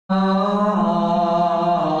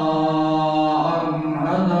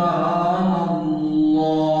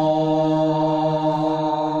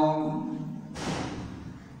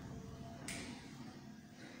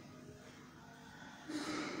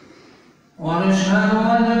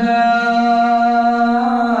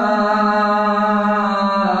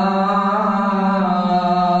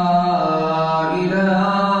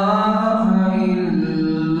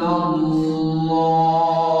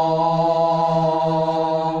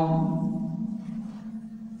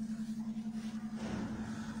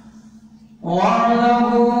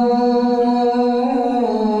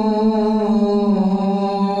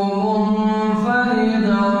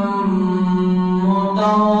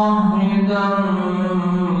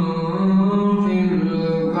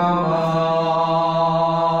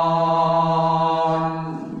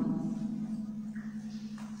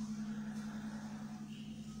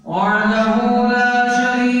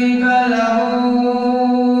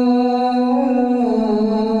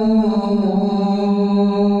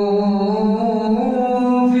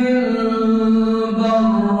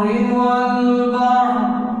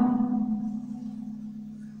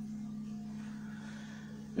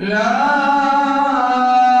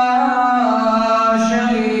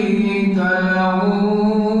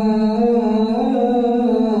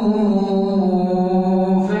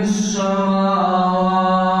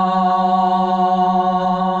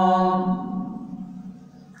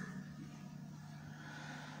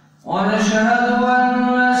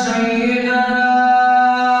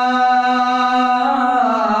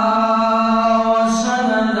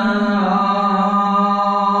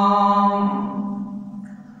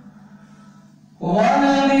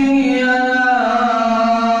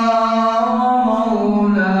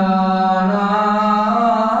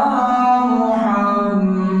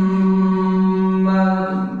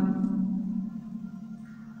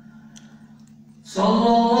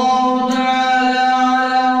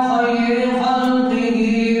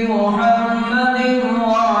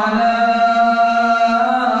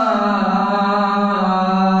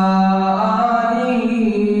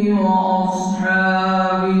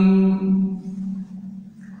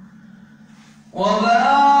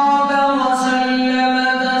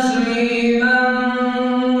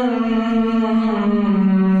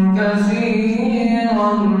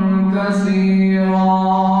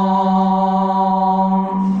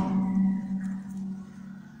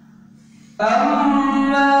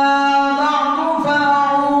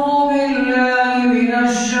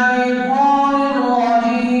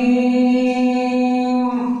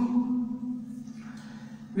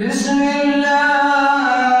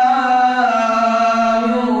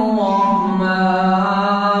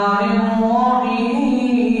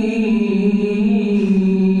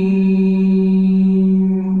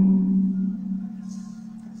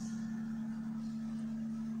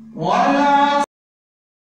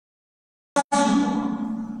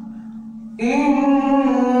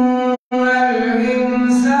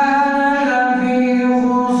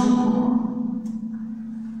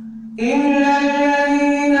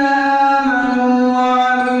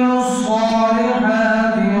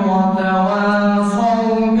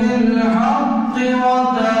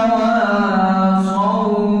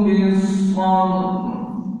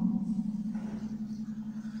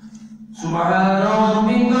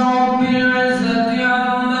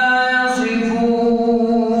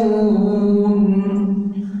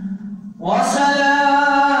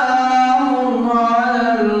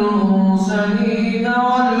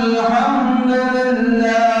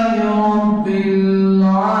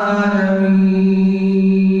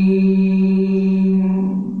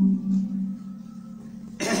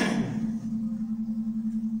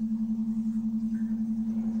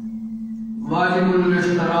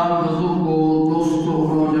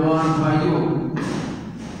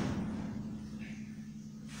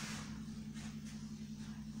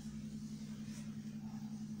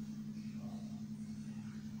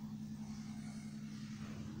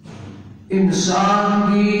इंसान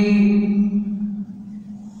की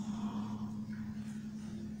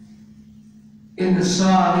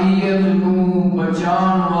इंसानियत नू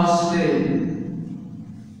बचाने वास्ते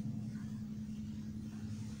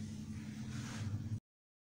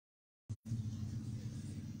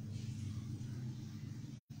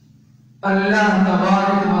अल्लाह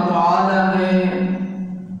तबारक व तआला ने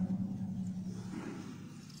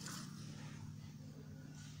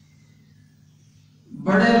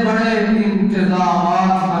बड़े बड़े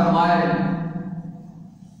इंतजामात फरमाए।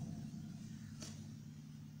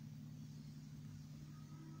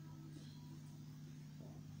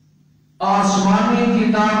 आसमानी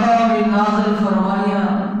किताबें भी नाज़िल फरमाइया,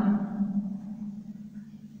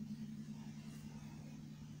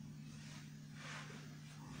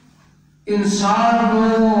 انسان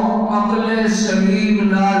کو عقل سلیم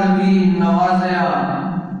نال بھی نوازیا،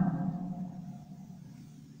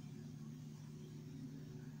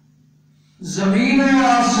 زمین و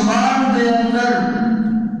آسمان دے اندر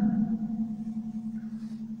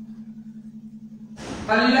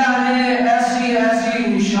اللہ نے ایسی ایسی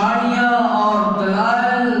نشانیاں اور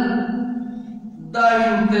دلائل دا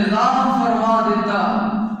انتظام فرما دیتا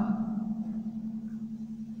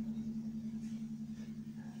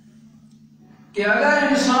کہ اگر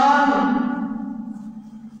انسان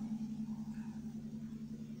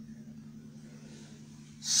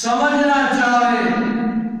سمجھنا چاہے،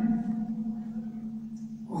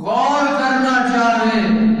 غور کرنا چاہے،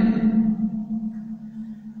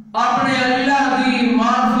 اپنے اللہ کی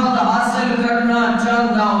معرفت حاصل کرنا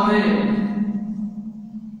چاہتا ہوئے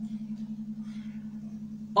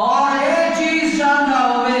اور ایک چیز چاہتا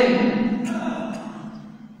ہوئے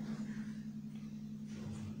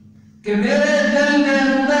کہ میرے دل کے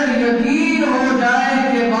اندر یقین ہو جائے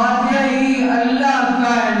کہ واقعی اللہ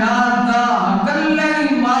کائنات کا اکیلا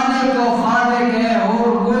ہی مالک و خالق ہے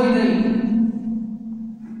اور کوئی نہیں،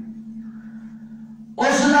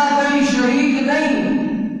 اس کا کوئی شریک نہیں،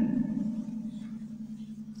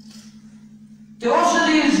 کہ اس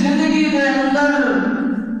کی زندگی کے اندر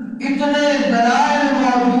اتنے دلائل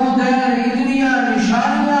موجود ہیں، اتنی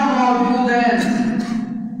نشانیاں موجود ہیں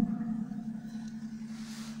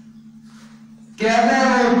کہ اگر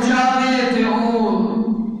وہ چاہے تو وہ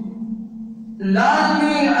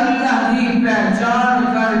لازمی اللہ کی پہچان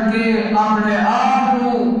کر کے اپنے آپ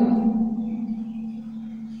کو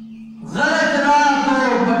غلط راہ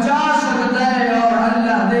کو بچا سکتا ہے اور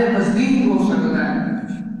اللہ دے نزدیک ہو سکتا ہے۔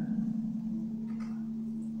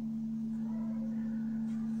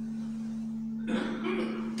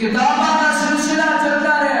 کتابوں کا سلسلہ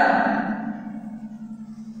چلتا رہا،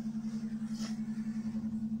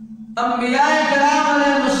 انبیاء کرام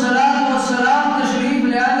علیہ السلام تشریف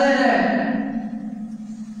لے آتے رہے،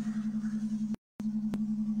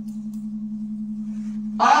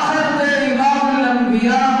 آخر میں امام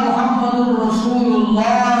الانبیاء محمد الرسول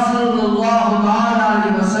اللہ صلی اللہ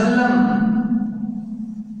علیہ وسلم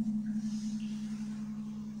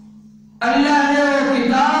اللہ نے وہ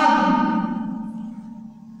کتاب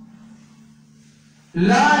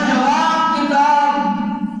لاجواب کتاب،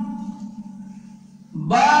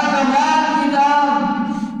 باکمال کتاب،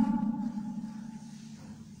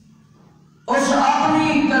 اس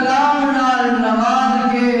اپنی کلام نال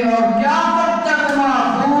نواز کے اور قیامت تک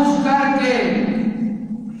محفوظ کر کے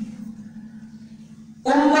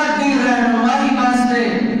امت کی رہنمائی واسطے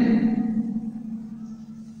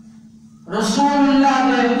رسول اللہ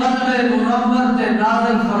کے قلب منور تے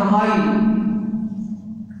نازل فرمائی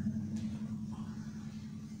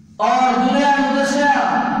اور دنیا کو دسیا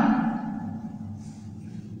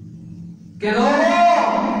کہ لوگوں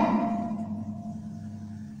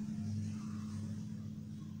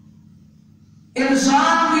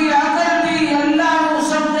انسان کی عقل بھی اللہ کو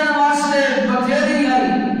سمجھنے واسطے بتھیری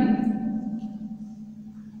آئی،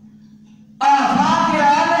 آفاق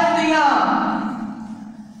عالم دیا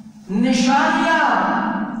نشانیاں،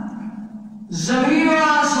 زمین و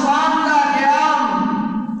آسمان کا قیام،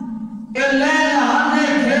 اے لیل ہانے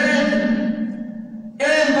کھیت،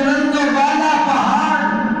 اے بلند و بالا پہاڑ،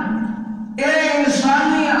 اے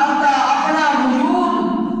انسانی اپنا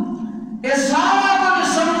وجود، اے سارا کچھ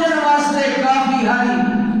سمجھنے واسطے کافی ہے،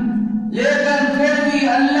 لیکن پھر بھی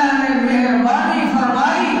اللہ نے مہربانی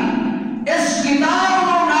فرمائی اس کتاب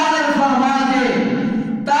کو نازل فرما دے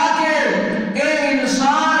تاکہ اے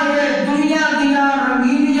انسان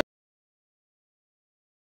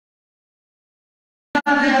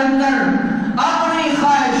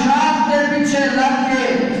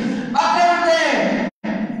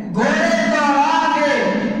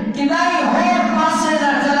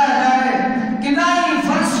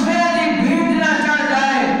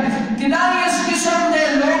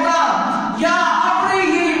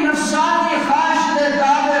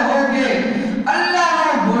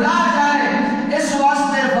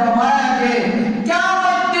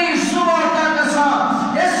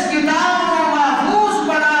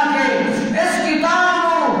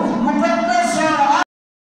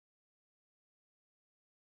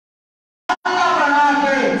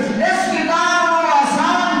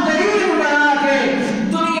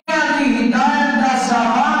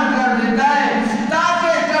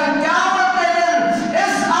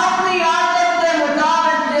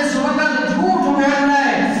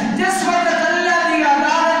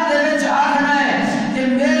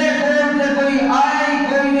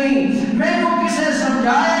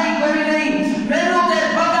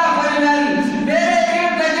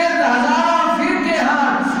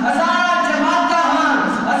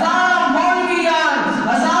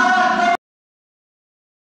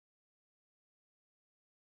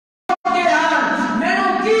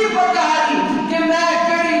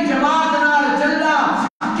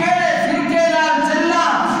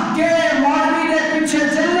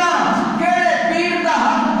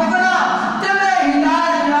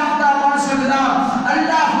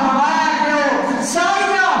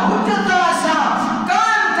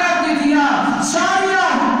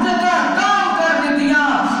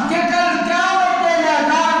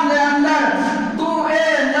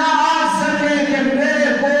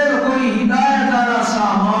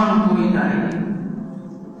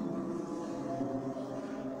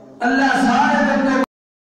اللہ سارے بندوں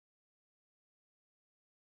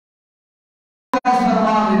کو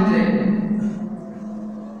فرما دیتے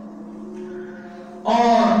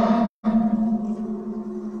اور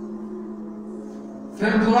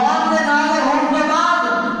پھر قرآن میں نازل ہونے کے بعد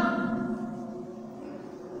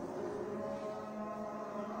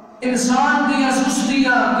انسان کی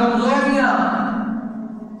سستیاں کمزوریاں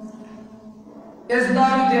اس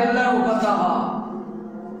داری تے اللہ کو پتا ہا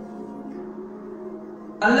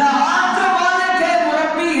اللہ آپ جو مالک ہے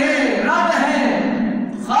مربی ہے رب ہے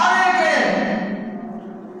خالق ہے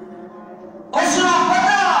اس کو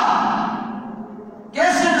پتا کہ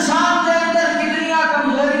اس انسان کے اندر کتنی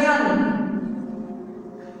کمزوریاں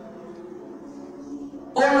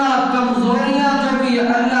ان کمزوریاں تو بھی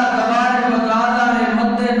اللہ تبارک و تعالی نے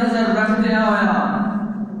مد نظر رکھتے ہویا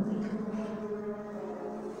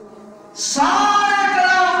سارے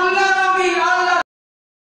کلام اللہ کو بھی اللہ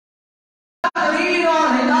تحریر اور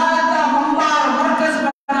ہدایت کا منبع اور مرکز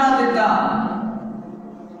بنا دیتا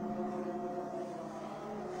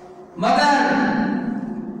مگر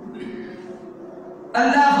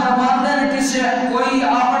اللہ فرماتے ہیں کسی کوئی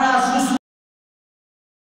اپنا سستی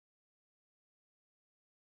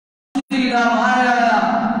نہ مارا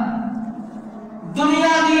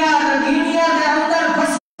دنیا دیا رگینیاں کے اندر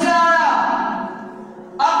پھنس گیا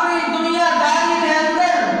اپنی دنیا داری کے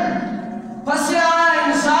اندر پھنسیا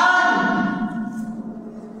انسان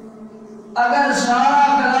اگر سارا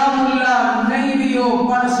کلام اللہ نہیں بھی ہو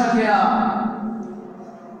پڑھ سکیا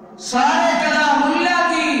سارے کلام اللہ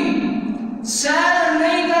کی سیر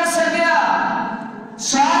نہیں کر سکیا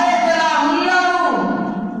سارے کلام اللہ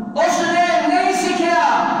کو اس نے نہیں سیکھا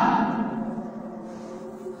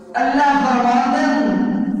اللہ فرماتے ہیں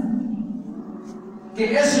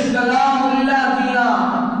کہ اس کلام اللہ دیا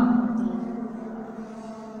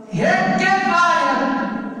ایک ایک آیت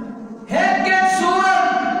ایک ایک سورت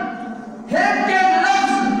ایک ایک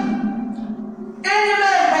لفظ ان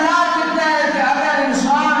میں بنا دیتا ہے کہ اگر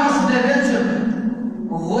انسان اس دے وچ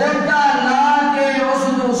غوطہ لا کے اس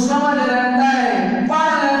کو سمجھ لینا ہے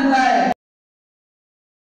پڑھ لینا ہے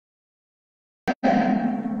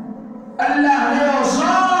اللہ نے وہ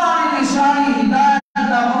ساری ہدایت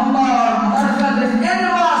کا منبع اور مرکز ان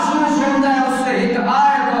محسوس ہوتا ہے اس سے ایک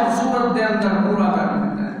آیت اور سورت کے اندر پورا کر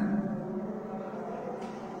دیتا ہے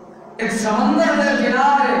ایک سمندر کے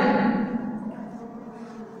کنارے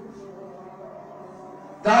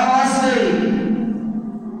دعوت سے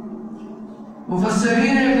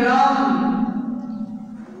مفسرین اکرام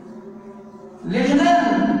لکھتے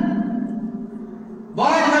ہیں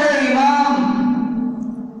بہت بڑے امام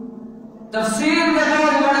تفسیر میں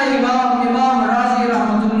بہت بڑے امام راضی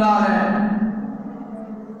رحمت اللہ علیہ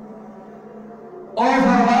اور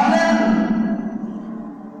فرماتے ہیں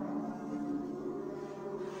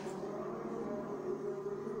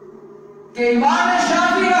کہ امام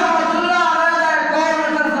شافعی رحمت اللہ علیہ نے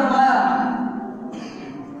قول نقل فرمایا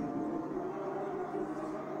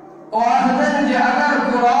اور کہتے ہیں کہ اگر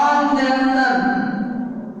قرآن کے اندر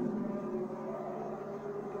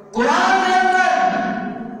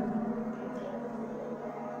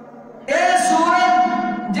ایک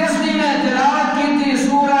سورت جس کی میں تلاوت کی تھی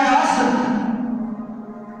سورہ عصر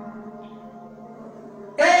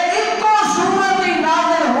ایک کو سورت ہی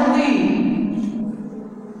نازل ہوتی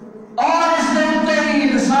اور اس نے تیری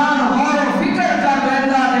انسان غور و فکر کر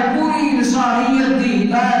لیتا ہے پوری انسانیت کی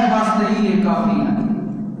ہدایت واسطے ہی یہ کافی ہے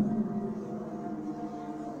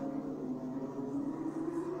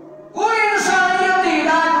پوری انسانیت کی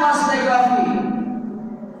ہدایت واسطے کافی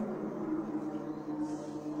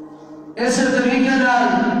اس طریقے دار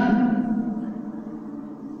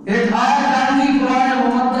ایک آیت آتی قرآن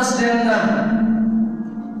مقدس کے اندر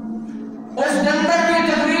اس کے اندر بھی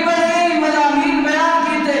تقریباً یہی مضامین بیان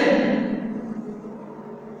کیتے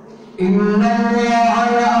ان اللہ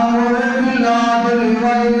یأمر بالعدل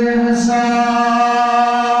والإحسان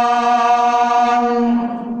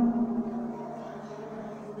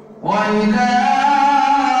وإيتاء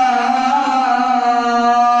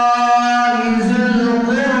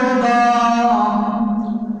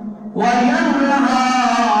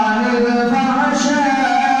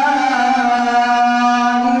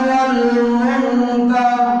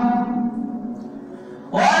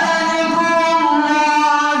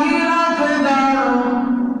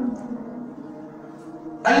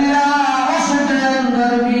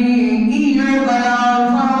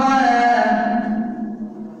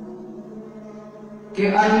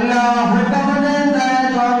کہ اللہ حکم دیتا ہے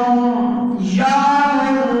تو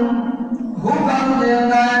یامر حکم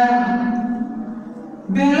دیتا ہے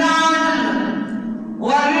بالعدل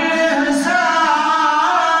والإحسان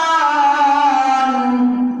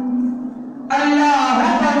اللہ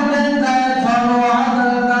حکم دیتا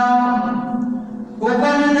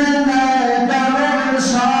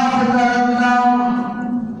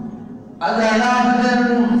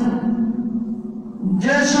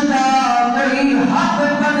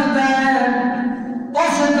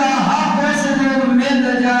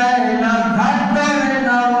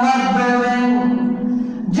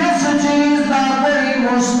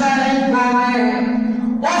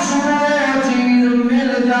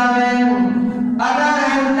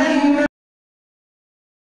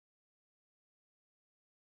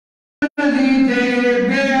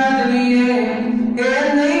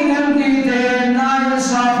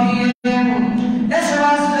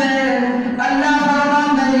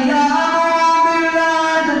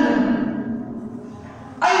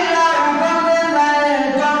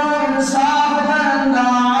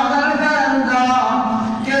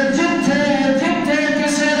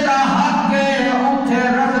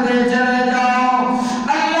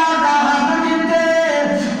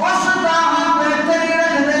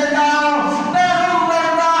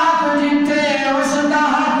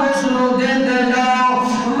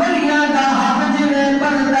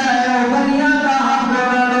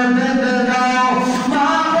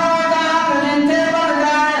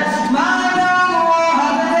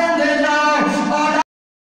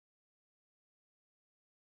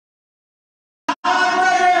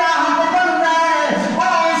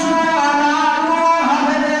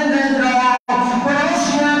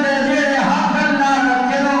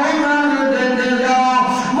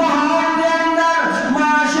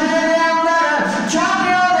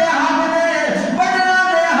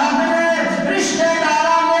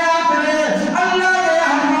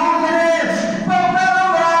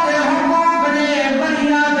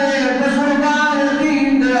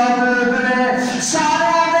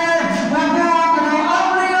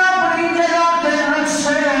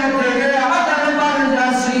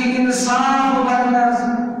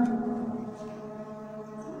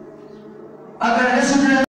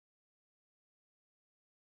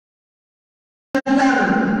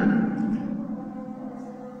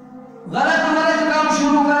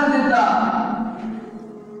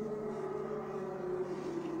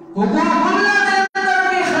حقوق اللہ کے اندر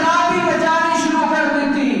بھی خرابی بچانی شروع کر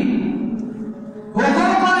دیتی،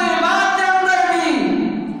 حقوق العباد کے اندر بھی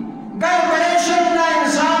گڑبڑیشن کا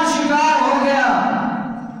انسان شکار ہو گیا۔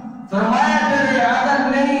 فرمایا تیرے عدل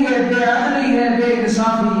نہیں ہے، بے عدلی ہے، بے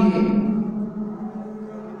انصافی ہے۔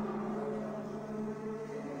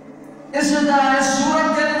 اس طرح اس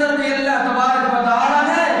سورت کے اندر بھی اللہ تبارک و تعالی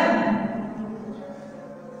نے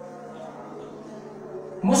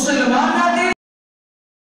مسلمانوں کی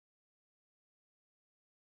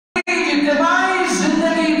اجتماعی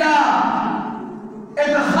زندگی کا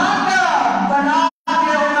ایک خاکہ بنا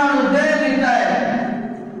کے انہوں نے دے دیتا ہے،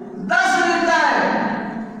 دس دیتا ہے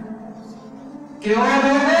کہ وہ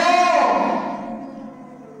لوگوں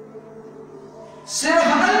صرف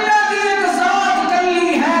اللہ کی ایک ذات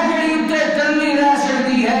کلی ہے جڑی تے کلی رہ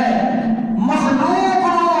سکتی ہے، مخلوق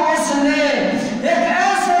نو اس نے ایک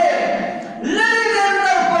ایسے لڑی کے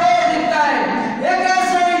اندر پڑے دیتا ہے، ایک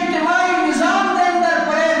ایسے اجتماعی نظام کے اندر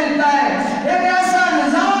پڑے دیتا ہے، ایک ایسا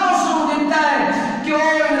نظام اس کو دیتا ہے کہ وہ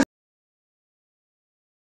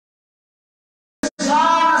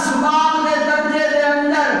انسان اسباب کے درجے کے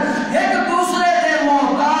اندر ایک دوسرے کے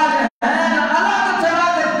محتاج ہیں، الگ طرح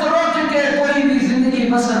کے ترٹ کے کوئی بھی زندگی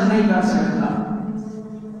بسر نہیں کر سکتا۔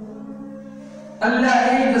 اللہ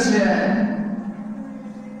ایک سے ہے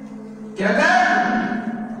کہ اگر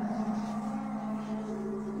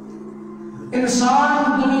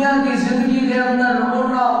انسان دنیا کی زندگی کے اندر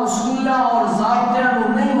انہاں اصولہ اور ضابطیاں کو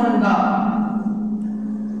نہیں منتا،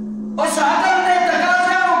 اس عدل نے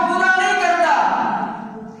تقاضے کو پورا نہیں کرتا،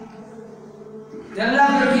 کہ اللہ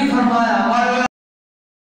نے کی فرمایا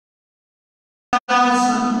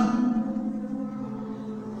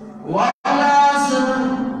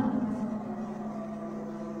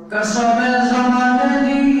قسم زمانے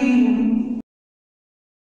دی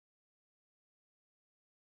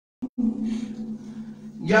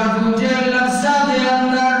یا تجھے لفظہ دے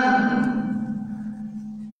اندر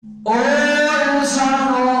او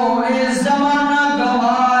انسانوں اے زمانہ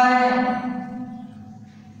گواہ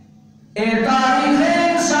اے تاریخ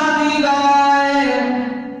انسانی گواہ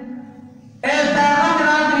اے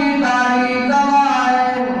پیغمبر کی تاریخ گواہ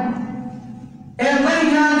اے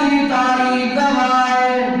ولیاں کی تاریخ گواہ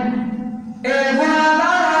اے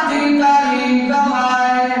گناہگار کی تاریخ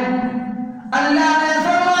گواہ اللہ نے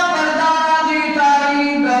فرما بردار کی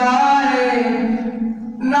تاریخ گواہ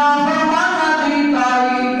نافرمان کی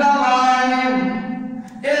تاریخ گواہ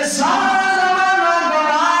اے سارا زمانہ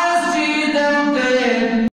گواہ اس چیز دے ہوتے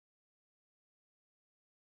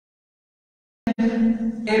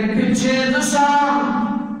اے پیچھے دسان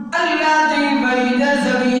اللہ دی وحید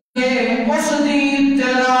ذریعے اس دی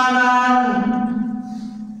اطلاع نال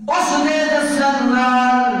اس دے دسن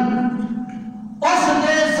نال اس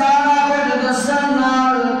دے سارا کچھ دسن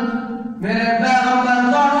نال میرے پیغمبر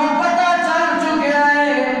تانوں پتہ چل چکیا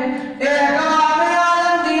ہے، اے اقوام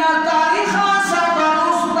عالم دیاں تاریخاں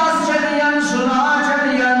سانوں دس چھڑیاں سنا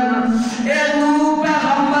چھڑیاں، اے نوح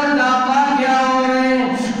پیغمبر دا واقعہ ہوئے،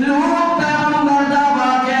 لوط پیغمبر دا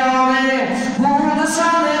واقعہ ہوئے، ہود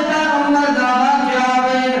صالح پیغمبر دا واقعہ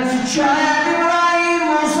ہوئے، شعیب ابراہیم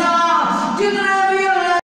موسیٰ جتنے بھی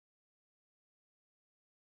اللہ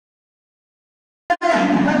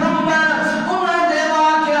پیغمبر انہیں دے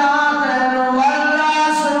واقعات ہیں،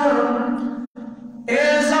 والعصر اے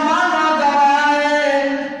زمانہ گواہ ہے،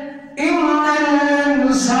 ان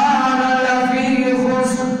الانسان لفی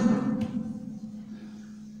خسر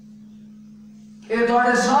یہ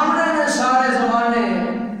تھوڑے سامنے نے سارے زمانے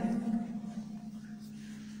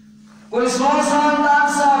کوئی 100 سال دا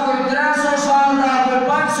عرصہ، کوئی 300 سال دا، کوئی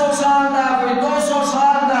 500 سال دا، کوئی 200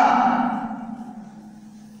 سال دا،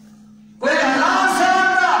 کوئی 1000 سال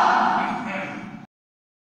دا،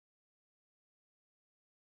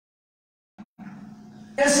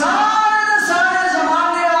 یہ سارے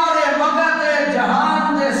زمانے اور یہ وقت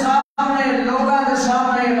جہان کے سامنے لوگوں کے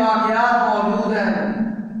سامنے واقعات موجود ہیں۔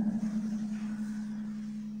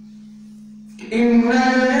 ان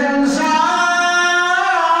الانسان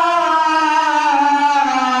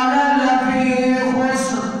لفی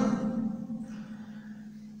خسر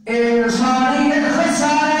انسانیت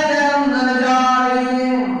خسارے دے اندر جا رہی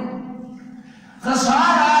ہے،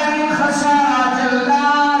 خسارہ ہی خسارہ چلتا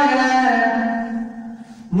ہے۔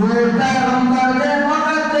 نور پیغمبر دے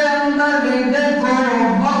وقت دے اندر بھی دیکھو،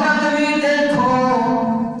 وقت بھی دیکھو،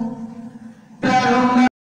 پیغمبر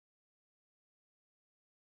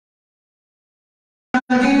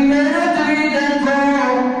کی محنت بھی دیکھو،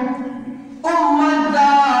 امت دا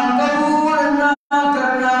قبول نہ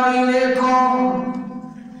کرنا بھی دیکھو،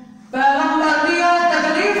 پیغمبر دیا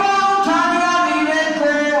تکلیفاں اٹھانیاں بھی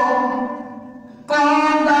دیکھو،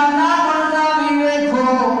 قوم دا نہ بننا بھی دیکھو،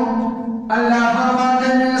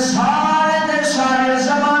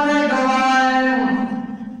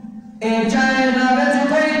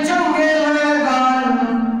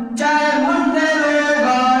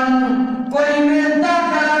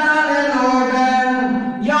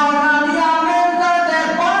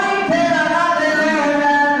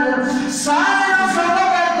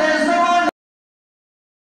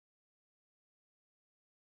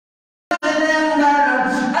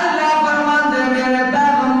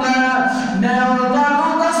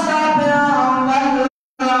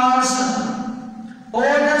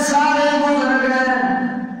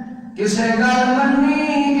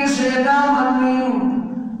 منی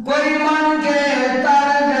کوئی من کے تر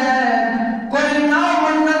گئے کوئی نہ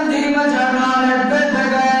منن دی وجہ نال ڈٹ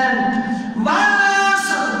گئے بس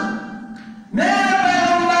میرے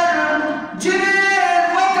پیغمبر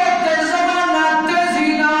جنہیں وقت زمانہ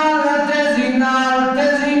تیزی نال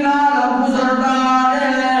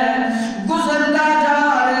گزرتا جا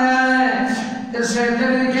رہا ہے اسے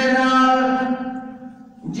طریقے نال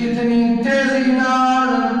جتنی تیزی نال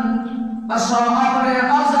اساں اپنے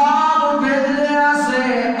عذاب بھیجنے سے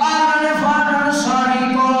آمن فانن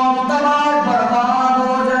ساری قوم تباہ برباد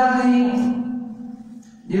ہو جاتی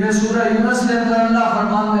جنہیں سورہ یونس کے اندر اللہ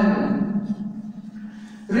فرماتے ہیں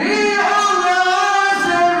ریح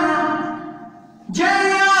ناصر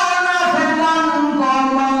جریان فرمان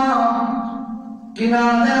قوما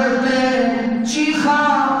کنارے اٹھے چیخا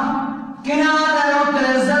کنارے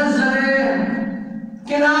اٹھے زلزلے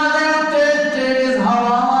کنارے اٹھے تیز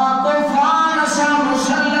ہوا طوفان سا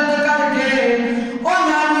مسلط کر کے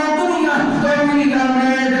انہوں نے دنیا کو ملیا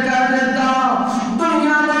میڈ کر دیتا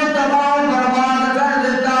دنیا میں تباہ برباد کر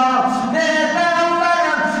دیتا میرے پیغمبر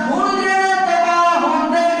ہن جڑے تباہ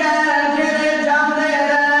ہوندے گئے جڑے جاندے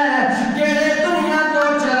رہے جڑے دنیا تو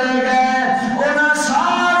چلے گئے انہاں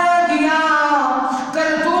سارے دیاں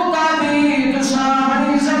کرتوتاں بھی تساں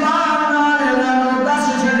اپنی زبان نال انہاں نوں دس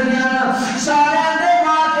چھڑیاں سارے دے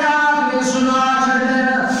واقعات بھی سنا چھڑے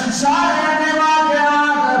سارے دے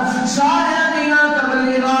واقعات سارے دیاں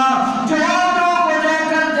تبلیغاں جو کچھ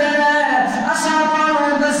کرتے رہے اساں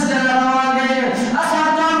تانوں دستے رہاں گے اساں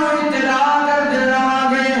تانوں اطلاع کرتے رہاں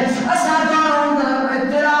گے اساں تانوں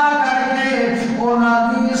اطلاع کر کے انہاں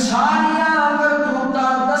دی ساریاں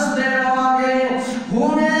کرتوتاں دستے رہاں گے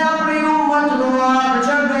ہن اپنی امت نوں آپ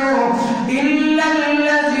چھڈو الا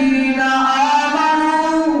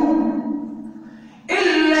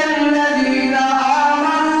الذین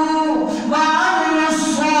آمنوا وعملوا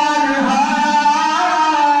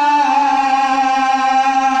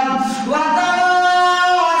الصالحات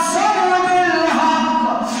وتواصوا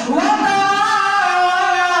بالحق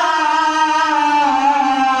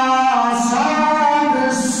وتواصوا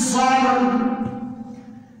بالصبر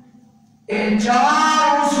یہ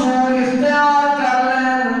چار اصول اختیار کر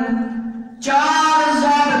لیں چار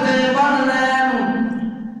ضابطے بن لیں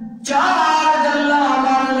چار گلاں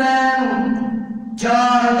بن لیں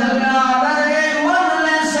چار گلاں اگر یہ من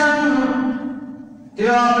لے سن تے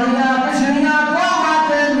اپنیاں پچھلیاں قوماں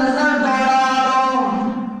تے نظر دوڑا لو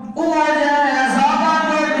اوہ جہے عذاباں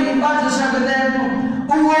تو بھی بچ سکدے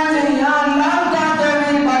اوہ جہیاں لعنتاں تو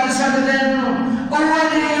بھی بچ سکدے اوہ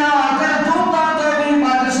جہیاں کرتوتاں تو بھی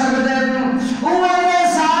بچ سکدے اوہ یہ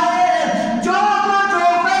سارے جو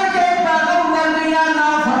کر کے پیغمبر دیا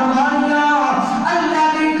نافرمانیاں اللہ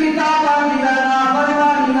کی کتاباں دیا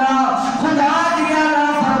نافرمانیاں خدا دیا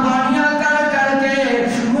نافرمانیاں کر کے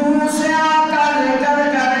منہ سے کر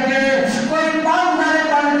کے کوئی باندر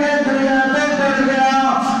بن کے دنیا تو ٹر گیا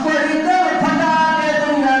کوئی دل پھٹا کے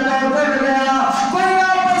دنیا تو ٹر گیا کوئی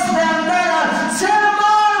آپس کے اندر سر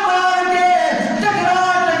مار کے ٹکرا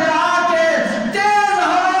کے تیز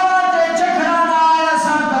ہوا کے چکھڑا نال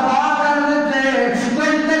اساں تباہ کر دیتے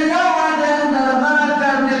کوئی دریاواں دے اندر غرق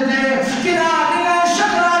کر دیتے کناریاں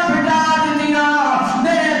شکلاں پھٹا دتیاں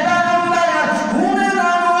میرے پیغمبر ہن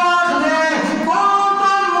انہاں نوں آکھ دے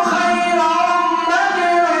کنتم خیر امت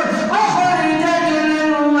اخرجت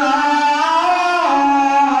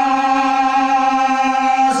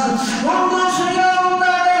للناس ہن دوسری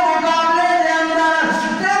امتاں دے مقابلے دے اندر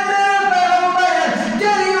تے میرے پیغمبر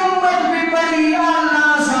تیری امت بھی بڑی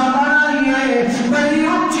اعلیٰ سا بنائی ہے بڑی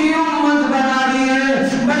اونچی امت بنائی ہے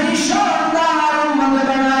بڑی شاندار امت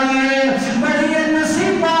بنائی ہے بڑی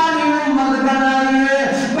نصیب والی امت بنائی ہے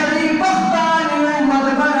بڑی بخت والی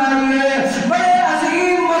امت بنائی ہے بڑے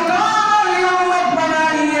عظیم مقام والی امت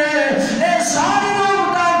بنائی ہے اے ساری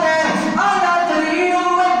امتاں کو اعلیٰ ترین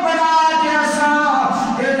امت بنا کے اساں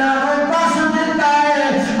انہاں نوں دس دتا ہے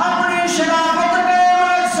اپنی شرافت قائم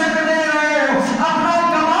رکھ سکدے ہو اپنا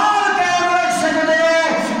کمال قائم رکھ سکدے ہو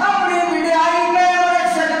اپنی وڈیائی قائم رکھ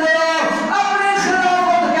سکدے ہو اپنی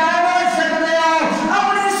خلافت قائم رکھ سکدے ہو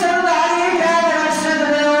اپنی سرداری قائم رکھ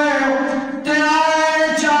سکدے ہو تے آئے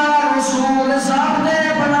چار اصول ضابطے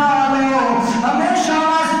بنا لو ہمیشہ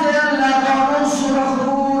واسطے اللہ تانوں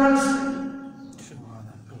سرخرو رکھ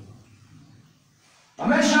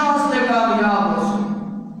ہمیشہ واسطے کامیاب ہو سکے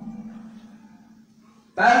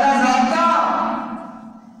پہلا ضابطہ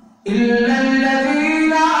الا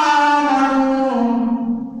الذین آمنوا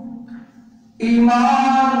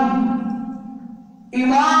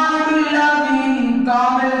ایمان باللہ بھی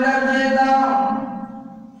کامل درجے دا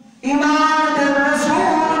ایمان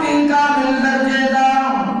بالرسول بھی کامل درجے دا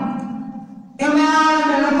ایمان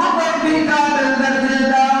بالکتب بھی کامل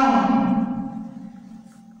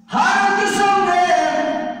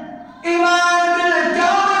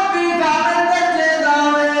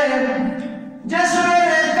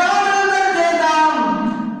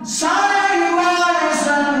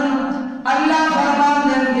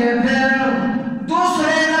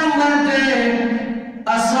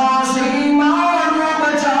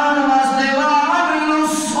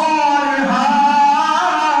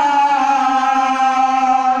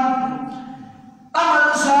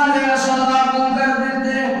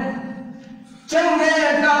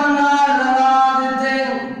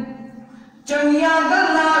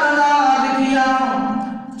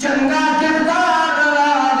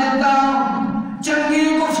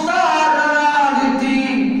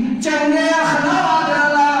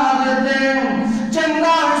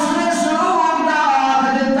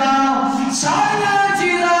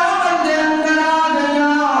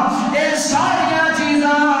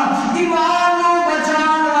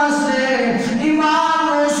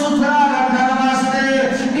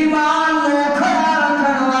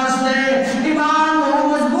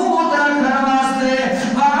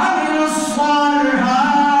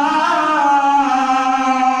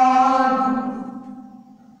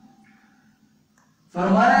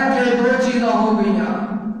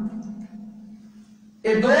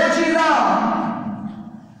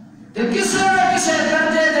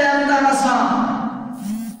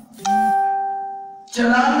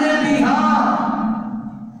چلانے بھی ہاں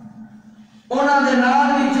انہوں دے نال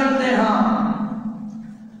بھی چلتے ہاں،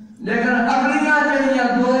 لیکن اگلیاں جڑیاں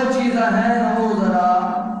دو چیزاں ہیں وہ ذرا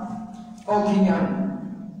اوکھیاں،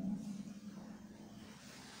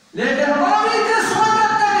 لیکن وہ بھی جس وقت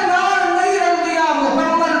تک نال نہیں رہندیاں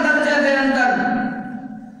مکمل درجے دے اندر،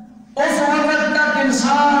 اس وقت تک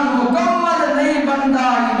انسان مکمل نہیں بنتا،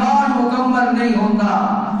 ایمان مکمل نہیں ہوتا،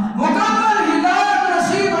 مکمل ہدایت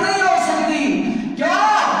نصیب نہیں ہو سکتی۔ کیوں؟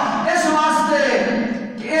 اس واسطے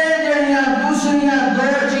کہ یہ جڑیاں دوسریاں دو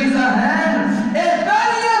چیزاں ہیں، یہ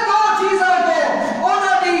پہلی دو چیزاں کو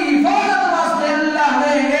انہوں کی حفاظت واسطے اللہ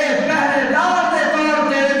نے ایک پہرے دار کے طور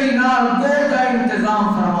پہ بھی نال دو کا انتظام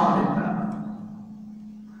فرما دیتا۔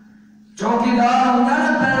 چوکیدار ہوتا ہے،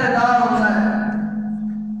 پہرے دار ہوتا ہے،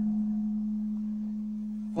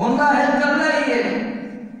 ہوتا ہے کر رہی ہے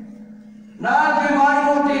نہ کوئی ماری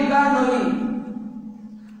موٹی گن ہوئی،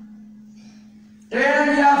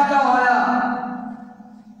 ٹریننگ یافتہ ہویا،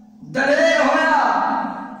 دلیر ہویا،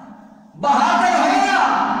 بہادر ہویا،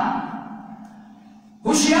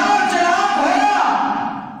 ہوشیار چلاک ہویا،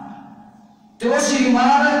 تو اس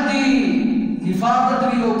عمارت کی حفاظت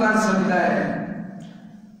بھی وہ کر سکتا ہے۔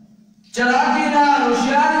 چلاکی نال،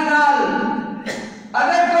 ہوشیاری نال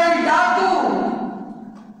اگر کوئی ڈاکو،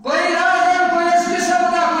 کوئی راہزن، کوئی اس قسم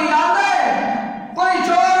کا کوئی آدھے، کوئی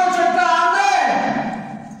چور چکا آدھے،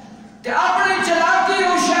 کہ اپنی چلاکی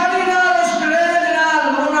ہوشیاری نال اس ٹرین نال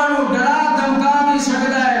انہاں نوں ڈرا دھمکا بھی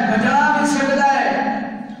سکتا ہے، بجا بھی سکتا ہے۔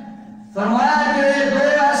 فرمایا کہ دو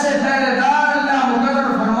ایسے پہرے دار اللہ مقرر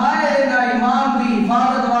فرمائے گا ایمان کی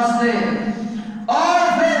حفاظت واسطے۔ اور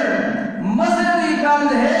پھر مزے کی گل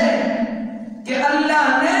ہے کہ اللہ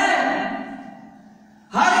نے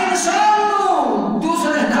ہر انسان کو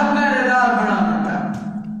دوسرے کا پہرے دار بنا دیتا۔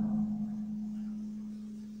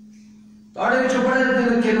 تھوڑے جو بڑے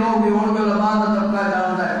دل کے لوگ بھی ان کو علماء کا طبقہ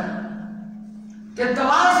جانتا ہے کہ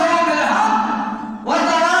تواصوا بالحق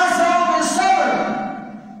وتواصوا بالصبر،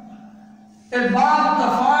 ایک بات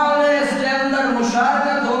تفاعل ہے، اس کے اندر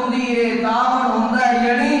مشارکت ہوندی ہے، تعاون ہوندا ہے،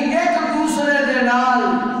 یعنی ایک دوسرے دے نال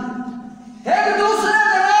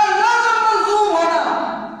لازم ملزوم ہونا۔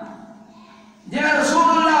 جی رسول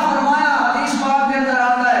اللہ فرمایا، حدیث پاک کے اندر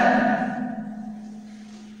آتا ہے،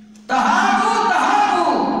 تہابو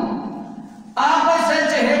آپس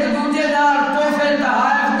وچ ایک دوجے نال تحفے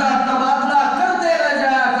تحائف دا تبادلہ کرتے رہ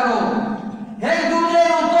جایا کرو، ایک دوجے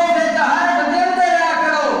نوں تحفے تحائف دیتے رہا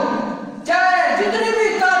کرو، چاہے جتنی بھی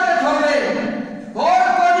طاقت ہوئے اور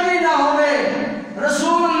کچھ بھی نہ ہوئے۔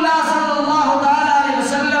 رسول اللہ صلی اللہ تعالی علیہ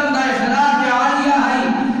وسلم دا اخلاق عالیہ ہے،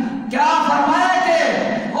 کیا فرمایا کہ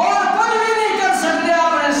اور کچھ بھی نہیں کر سکتے،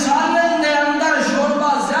 اپنے سالن دے اندر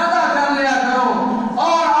شوربہ زیادہ کر لیا کرو،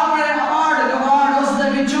 اور اپنے آڑ گواڑ اس دے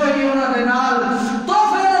وچوں ہی انہاں دے نال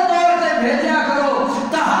تحفے دے طور تے بھیجیا کرو۔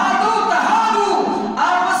 تہابو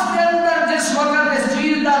آپس کے اندر جس وقت اس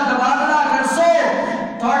چیز دا تبادلہ کرسو،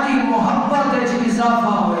 تھوڑی محبت وچ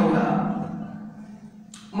اضافہ ہوئے گا،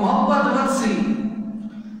 محبت وسی،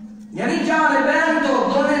 یعنی جانبین تو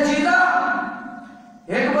دونوں چیزاں،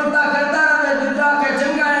 ایک بندہ کرتا رہے دوجا کہ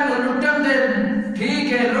چنگا ہے تو لٹن دے، ٹھیک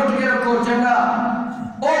ہے لٹ کے رکھو چنگا،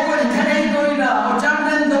 او کوئی کرے ہی کوئی نہ، او چند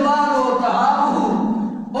دن تو بعد وہ تہابو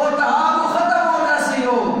ختم ہو جاسی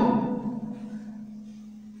ہو۔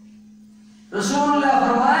 رسول اللہ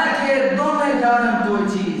فرمایا کہ دونوں جانب دو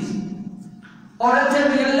چیز، اور اتنے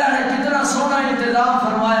بھی اللہ نے کتنا سونا انتظام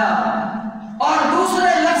فرمایا، اور دوسرے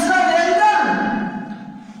لفظوں کے اندر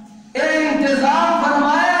ایک انتظام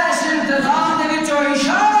فرمایا، اس انتظام کے وچوں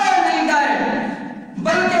اشارہ نہیں گئے،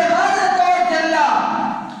 بلکہ واضح طور پہ اللہ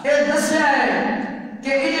یہ دسیا ہے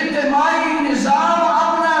کہ اجتماعی نظام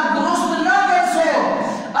اپنا درست نہ کر سو،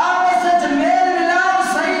 آپس وچ میل ملاپ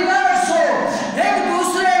صحیح نہ رکھو، ایک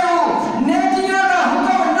دوسرے کو نیکیاں دا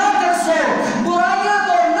حکم نہ کر سو، برائیاں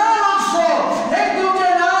تو نہ روک سو، ایک دوسرے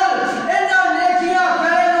نال انہاں نیکیاں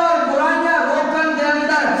کرن اور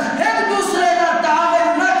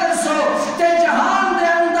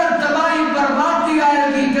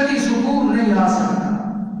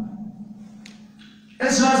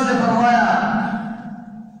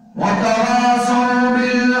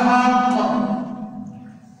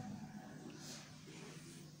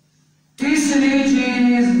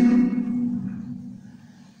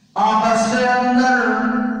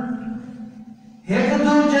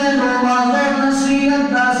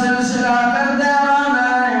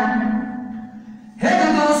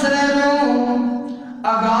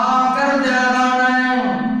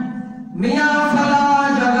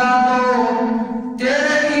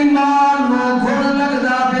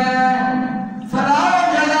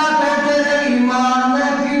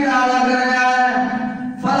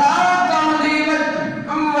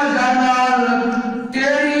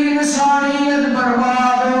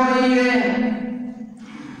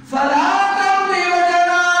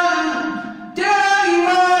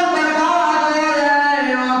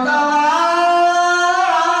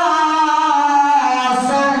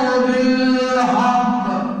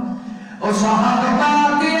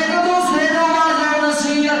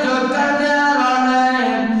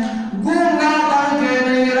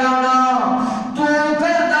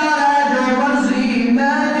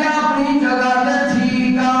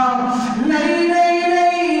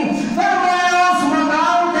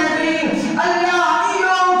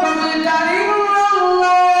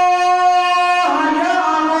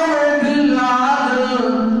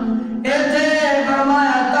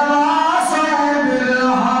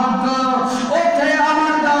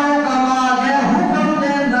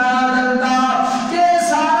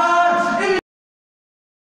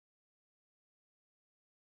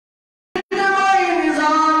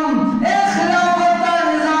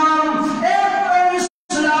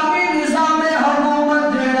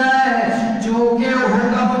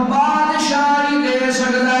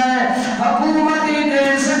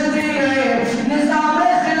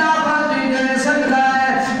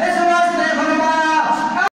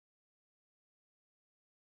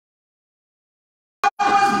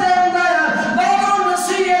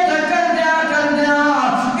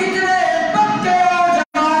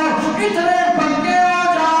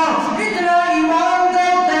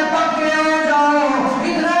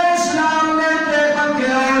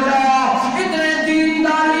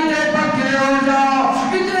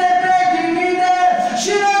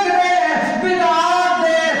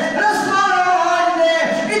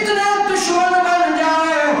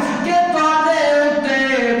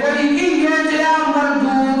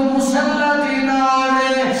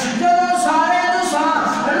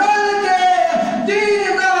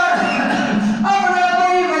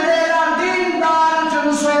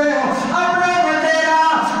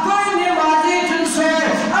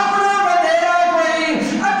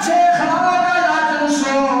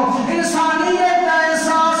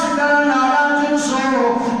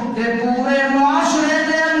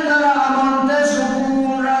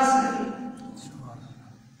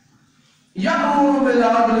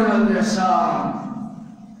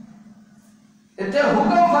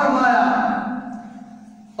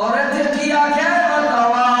آخیا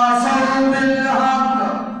وتواصوا بالحق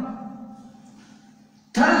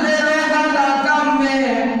تھلے لوگوں کا کام ہے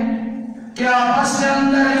کیا بس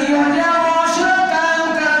اندر ہی ہو جائے معاشرہ قائم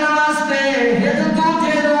کرنے واسطے ایک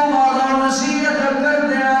دوجے کو موضوع نصیحت کر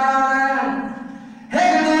دے آنا ہے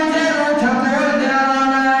ایک دوجے کو ٹھکور دے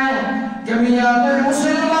آنا ہے کہ میاں تو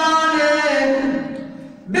مسلمان ہے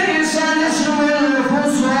بئس الاسم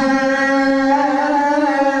الفسوق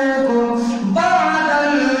بعد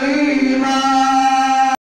الایمان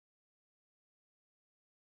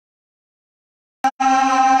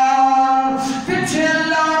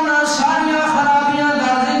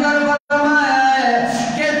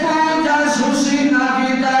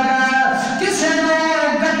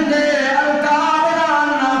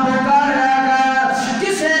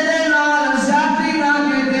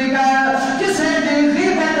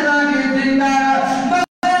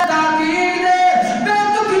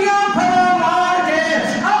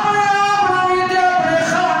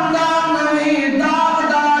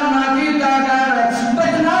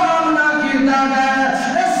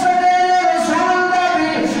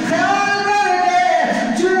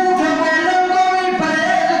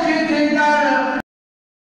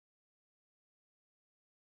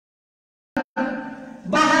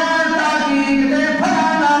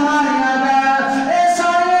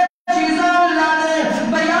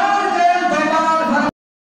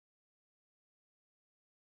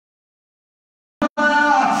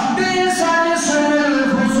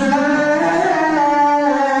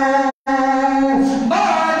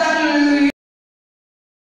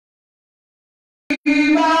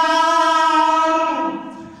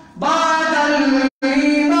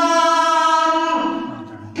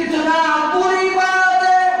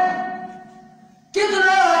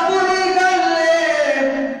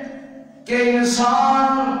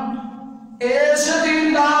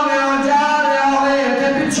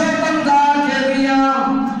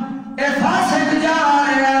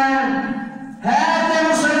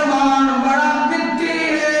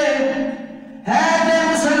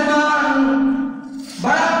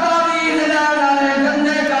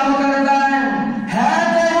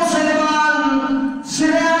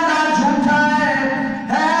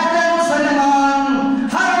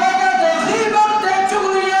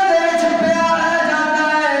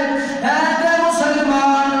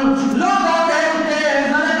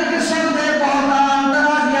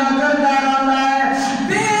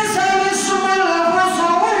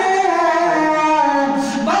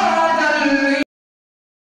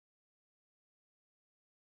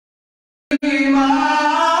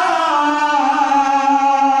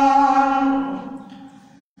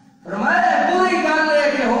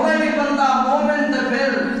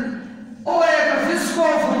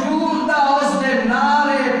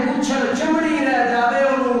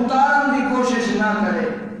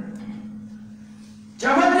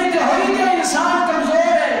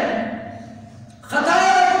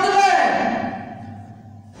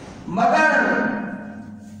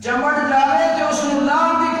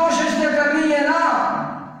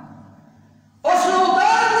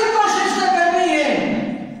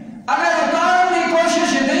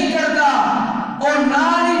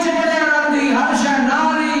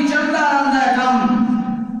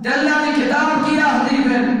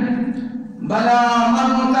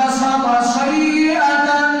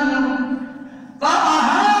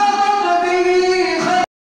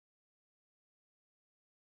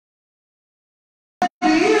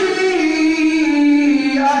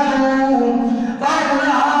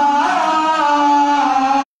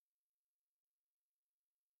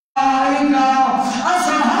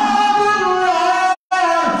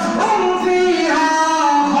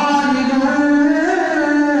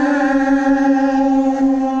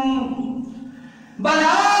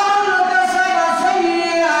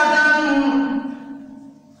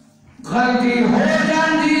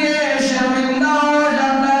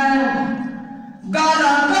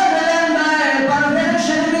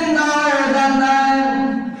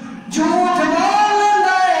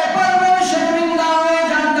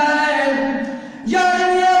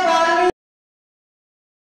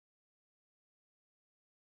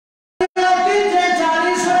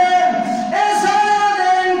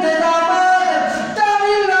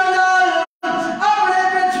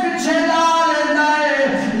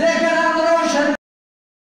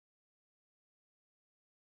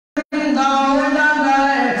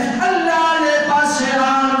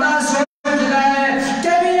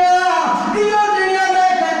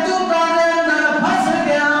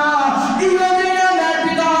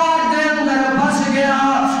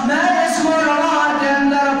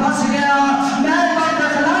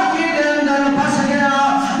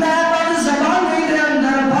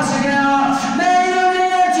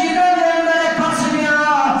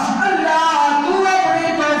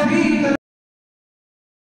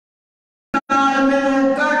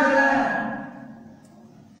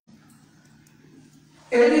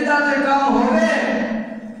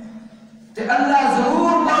تے اللہ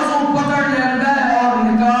ضرور بازو پکڑ لینا ہے اور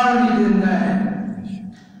نکال بھی دینا ہے.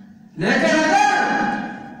 لیکن اگر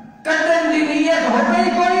کٹن دی نیت ہو گئی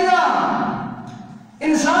کوئی نہ،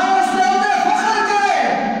 انسان اس نے فخر کرے،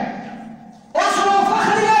 اس کو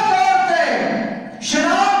فخریہ طور تے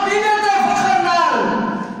شراب پینے تے فخر نال،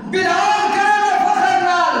 بدعات کرے تے فخر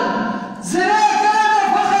نال، زنا کرے تے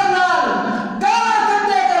فخر نال، گانا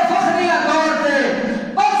کٹے تے فخریہ طور تے،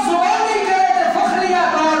 بد زبانی کرے تے فخریہ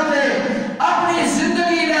طور تے اپنی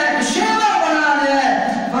زندگی نے ایک شیوا بنا لیا ہے.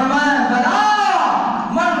 فرمایا بلا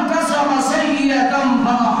من قسم سیئتم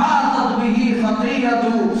فاحاطت به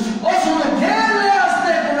خطیئتہ، اس نے گھیر لیا اس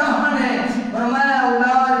نے گناہ نے. فرمایا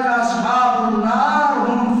اولئک اصحاب النار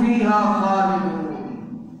ہم فیہا خالدون.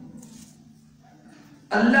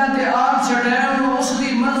 اللہ تے آپ چڑھائیں اس دی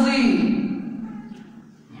مرضی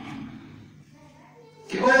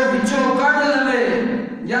کہ او بچوں کٹ لوے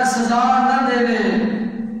یا سزا نہ دے لے.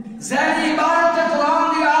 ذہنی عبارت قرآن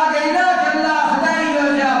دی آ گئی نا کہ اللہ خدائی ہو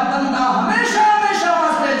جا بندہ ہمیشہ ہمیشہ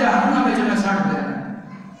واسطے جہنم میں جنہیں سڑ دے.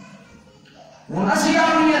 ہوں اسی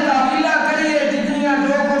اپنی تعویلہ کریے جتنیاں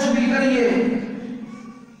جو کچھ بھی کریے،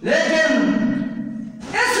 لیکن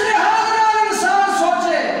اس لحاظ نال انسان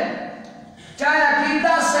سوچے چاہے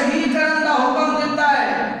عقیدہ صحیح کرن دا حکم دیتا ہے،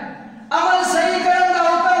 عمل صحیح کرن دا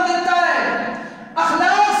حکم دیتا ہے،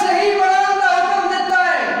 اخلاق صحیح بنان دا حکم دیتا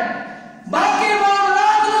ہے، باقی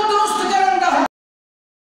معاملات کو درست کرن دا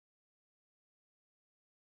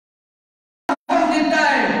حکم دیتا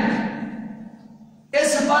ہے.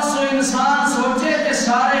 اس پاسوں انسان سوچے کہ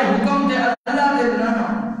سارے حکم تے اللہ دے دینا،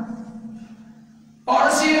 اور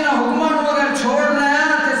اسی انہاں حکماں نوں اگر چھوڑ رہے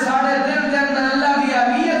ہیں تے سارے دل دے اندر اللہ کی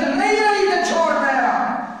اہمیت نہیں رہی تے چھوڑ رہے ہیں.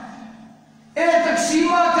 اے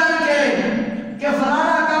تقسیمہ کر کے کہ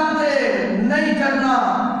فلانا کام تے نہیں کرنا،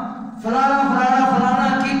 فلانا فلانا فلانا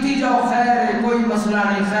کیتی جاؤ خیر ہے، کوئی مسئلہ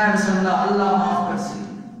نہیں، خیر سمجھا اللہ معاف کر سی.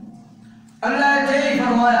 اللہ نے یہی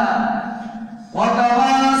فرمایا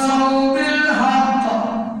وَتَوَاصَوْا بِالْحَقِّ،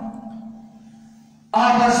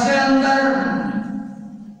 آپس کے اندر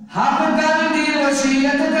حق کر دی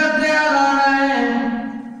وصیت کرتے آنا ہے.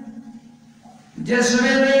 جس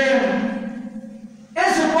ویلے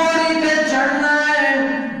اس پوڑی تے چڑھنا ہے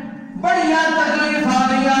بڑیاں تکلیفاں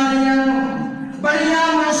بھی آنیاں، بڑیاں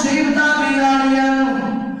مصیبتاں بھی آنیاں،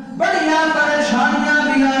 بڑیاں پریشانیاں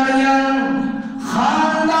بھی آنیاں،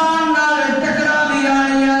 خاندان نال ٹکرا بھی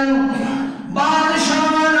آنیاں،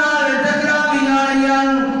 بادشاہ نال ٹکرا بھی آنیاں،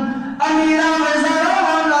 امیراں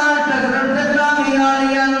وزراں نال ٹکرا بھی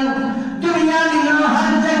آنیاں، دنیا دیاں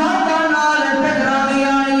ہر جماعتاں نال ٹکرا بھی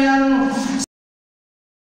آنیاں.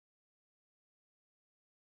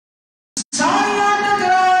 ساریاں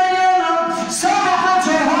ٹکراریاں سب کچھ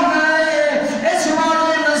ہو گئے. اس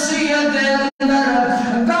والے نصیحت دے اندر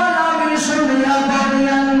گانا بھی سنیا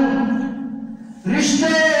پڑیاں،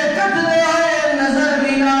 رشتے کٹتے ہوئے نظر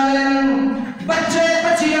بھی آئے، بچے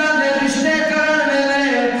بچیاں دے رشتے کرن ویلے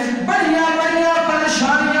بڑیاں بڑیاں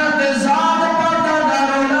پریشانیاں تے ذات پاتا دا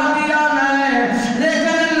رولا بھی آنا ہے.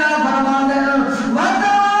 لیکن اللہ فرماندے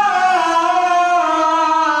وَتَوَاصَوْا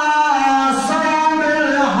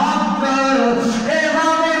بِالْحَقِّ، اے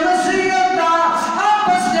والے نصیحت دا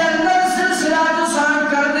آپس دے اندر سلسلہ تساں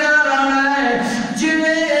کردے رہنا ہے.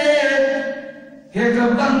 جویں ایک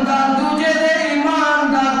بندہ دوجے دے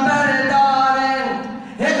ایمان دا پہرے دار ہے،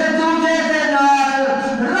 ایک دوجے دے نال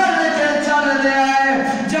رل کے چل رہا ہے،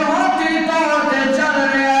 جماعتی طور تے چل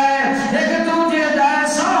رہا ہے، ایک دوجے دا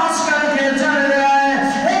احساس کر کے چل رہا ہے،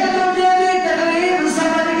 ایک دوجے دی تکلیف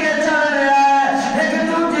سمجھ کے چل رہا ہے، ایک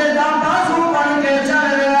دوجے دا بازو بن کے چل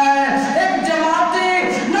رہا ہے، ایک جماعتی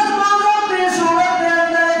نظم و ضبط کی صورت دے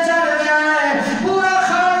اندر چل رہا ہے، پورا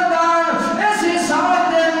خاندان اس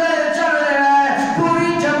حساب دے اندر چل رہا ہے،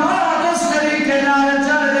 پوری جماعت اس طریقے نال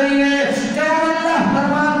چل رہی ہے کہ اللہ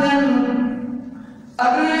فرمان دیں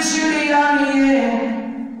اگلی سیڑھی آنی ہے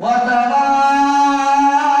وَتَوَاصَوْا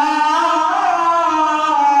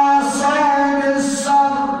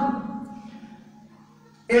بِالصَّبْرِ.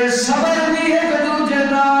 اے صبر بھی ایک دوجے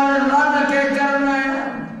نال رل کے کرنا ہے.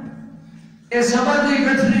 اے صبر دی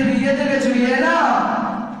گٹھری بھی یہ دے بھی ہے نا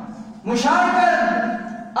مشارکت،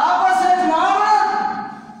 آپس وچ معاملت.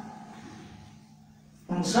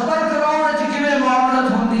 صبر کرو وچ کیویں معاملت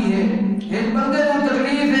ہوندی ہے. ایک بندے کو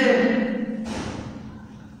تکلیف ہے،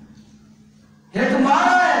 ایک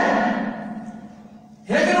مارا ہے،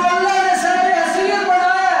 ایک نو اللہ نے سر پہ حیثیت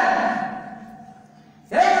بنایا ہے،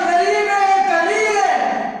 ایک غریب ہے، ایک امیر ہے.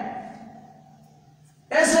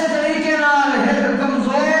 ایسے طریقے نال ایک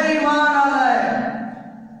کمزور ایمان والا ہے،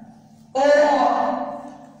 او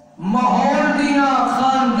ماحول دیاں،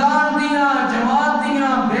 خاندان دیاں، جماعت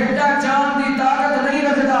دیاں بیٹا جان دی طاقت نہیں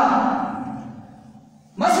رکھتا،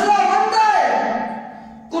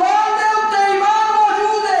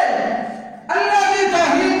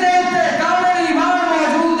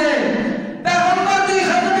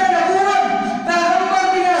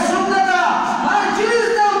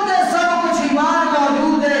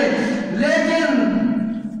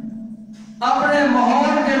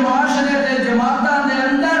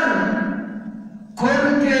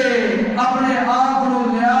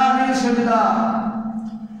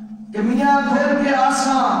 کہ میاں گھر کے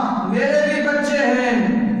آساں میرے بھی بچے ہیں،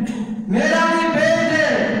 میرا بھی پیٹ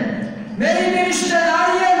ہے، میری بھی رشتہ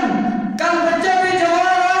داریاں، کل بچے بھی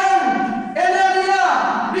جوان آئیں، انہیں لیا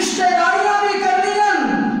رشتہ داریاں بھی کر دیا۔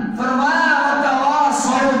 فرمایا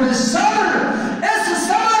وتواصوا بالصبر، اس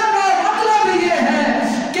صبر کا مطلب یہ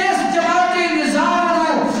ہے کہ اس جماعتی نظام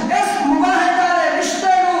نو، اس معاہدہ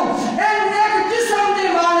رشتے نو ان ایک جسم دی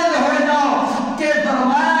مانند ہو جاؤ کہ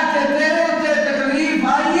فرمایا کہ تیرے تے تکلیف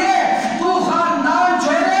آئیے، تو خاندان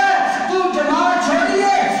چھوڑے، تو جماعت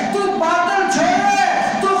چھوڑیے، تو باطل چھوڑے،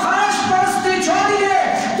 تو خواہش پرستی چھوڑیے،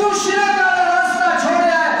 تو شرک والا راستہ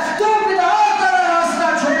چھوڑے، تو بدعات والا راستہ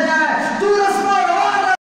چھوڑے، تو رسم و رواج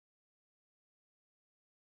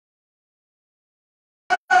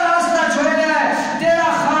راستہ چھوڑے، تیرا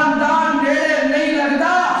خاندان میرے نہیں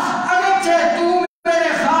لگتا، اگرچہ تو میرے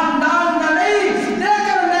خاندان کا نہیں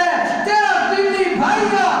لیکن میں تیرا دلی بھائی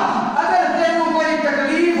کا، اگر تینوں کوئی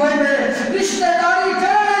تکلیف ہوئے، رشتہ داری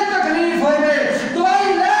کرنے تکلیف ہوئے،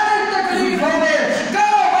 دعائی لینے تکلیف ہوئے،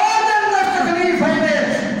 کاروبار کے اندر تکلیف ہوئے،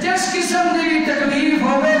 جس قسم کی بھی تکلیف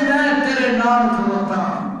ہوئے میں تیرے نام کھلوتا۔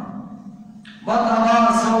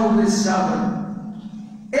 وتواصوا بالصبر،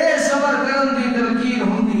 اے صبر کرن دی تلقین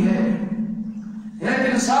ہوندی ہے۔ ایک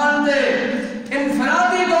انسان دے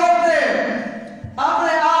انفرادی طور پہ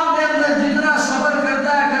اپنے آپ کے اندر جتنا صبر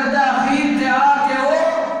کرتا ہے اخیر تے آ کے وہ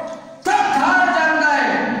تھک ہار جاتا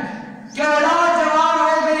ہے کہ اولاد جوان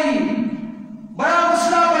ہو گئی۔ بڑا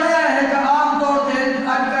مسئلہ بنیا ہے کہ عام طور پہ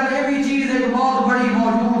آج کل یہ بھی چیز ایک بہت بڑی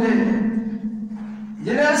موجود ہے،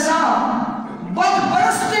 جنہیں ایسا بد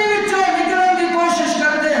پرستی وچوں نکلنے کی کوشش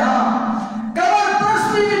کرتے ہاں، قبر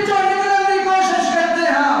پرستی وچوں نکلنے کی کوشش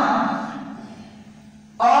کرتے ہاں،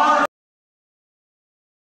 اور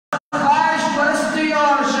خواہش پرستی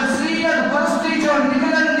اور شخصیت پرستی جو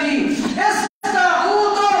نکلن دی اس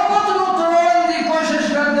تاغوت اور بت نو توڑن دی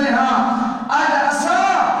کوشش کرتے ہاں۔ اج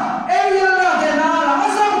اساں اے اللہ کے نال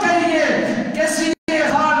عزم کریے کہ اسی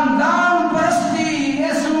خاندان پرستی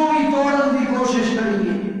اس نو بھی توڑن دی کوشش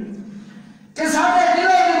کریے کہ سارے دل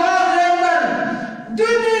و دماغ کے اندر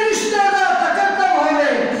دینی رشتے کا تقدم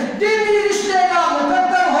ہوئے، دینی رشتے کا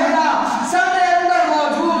مقدم ہونا سارے اندر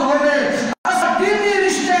موجود ہوئے، اسا دینی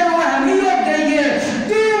رشتے نو اہمیت دئیے،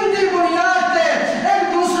 دین دی بنیاد تے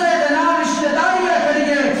ایک دوسرے دے نال رشتہ داریاں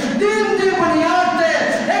کریے، دین دی بنیاد تے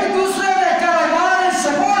ایک دوسرے دے کاروبار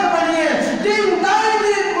سپورٹ بنیے، دین داری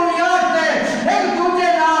دی بنیاد تے ایک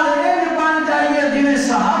دوسرے نال ایک بن جائیے جویں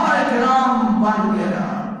صحابہ کرام بن گئے۔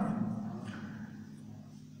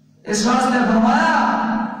 اس واسطے فرمایا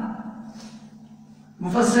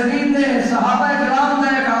مفسرین نے صحابہ کرام کا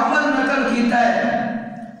ایک عمل نقل کیتا ہے،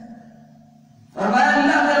 فرمایا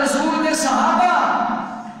اللہ کے رسول کے صحابہ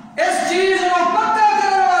اس چیز کو پکا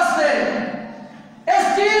کرنے واسطے،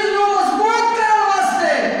 اس چیز کو مضبوط کرنے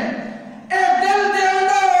واسطے، ایک دل دے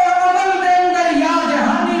اندر اور عمل دے اندر یاد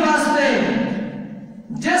دہانی واسطے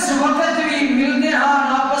جس وقت بھی ملتے ہاں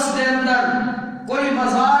آپس دے اندر، کوئی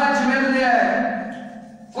بازار وچ مل رہا ہے،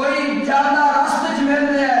 کوئی جانا راستے چ مل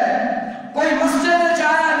رہا ہے، کوئی مسجد وچ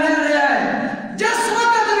آیا مل رہا ہے، جس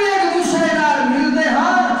وقت بھی ایک دوسرے نال ملتے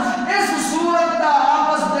ہاں اس صورت کا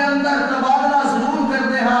آپس کے اندر تبادلہ ضرور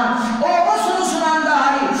کرتے ہاں، او اس نو سناندا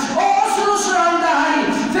ہے، او اس نو سناندا ہے،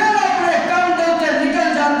 پھر اپنے کم دل تے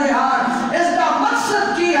نکل جاتے ہاں۔ اس کا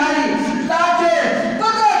مقصد کی ہے تاکہ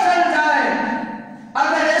پتہ چل جائے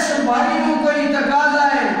اگر اس بھائی نو کوئی تقاضا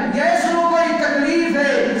ہے یا اس نو کوئی تکلیف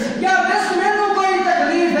ہے یا اس میں نو کوئی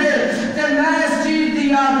تکلیف ہے کہ میں اس چیز دی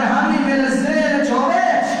یاد دہانی میرے ذہن چھوڑے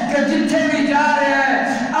کہ جتھے بھی جا رہے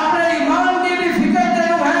ہیں اپنے ایمان کی بھی فکر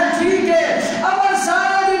تینوں ہے، ٹھیک ہے، عمل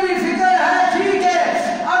سارے کی بھی فکر ہے، ٹھیک ہے،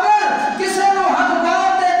 اگر کسی نو حق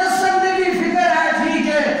بات دے دسن کی بھی فکر ہے، ٹھیک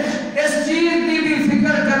ہے، اس چیز کی بھی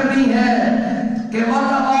فکر کرنی ہے کہ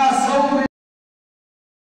وتواصوا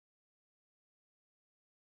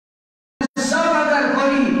سب اگر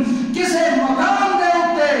کوئی کسی مقام دے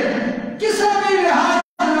اوپر کسی بھی لحاظ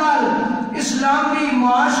نال اسلامی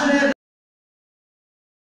معاشرے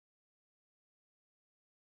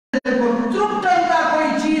کو ٹوٹن کا کوئی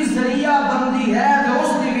چیز ذریعہ بندی ہے تو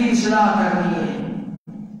اس کی بھی اصلاح کرنی ہے۔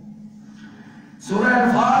 سورہ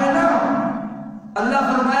انفال ہے نا،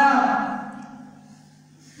 اللہ فرمایا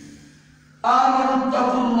آمنوا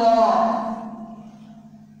اتقوا اللہ،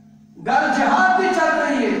 گل جہاد بھی چل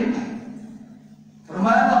رہی ہے،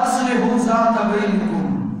 فرمایا فاصلحوا ذات بینکم،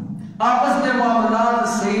 آپس میں معاملات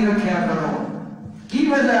صحیح رکھیا کرو۔ کی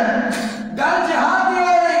وجہ ہے؟ گل جہاد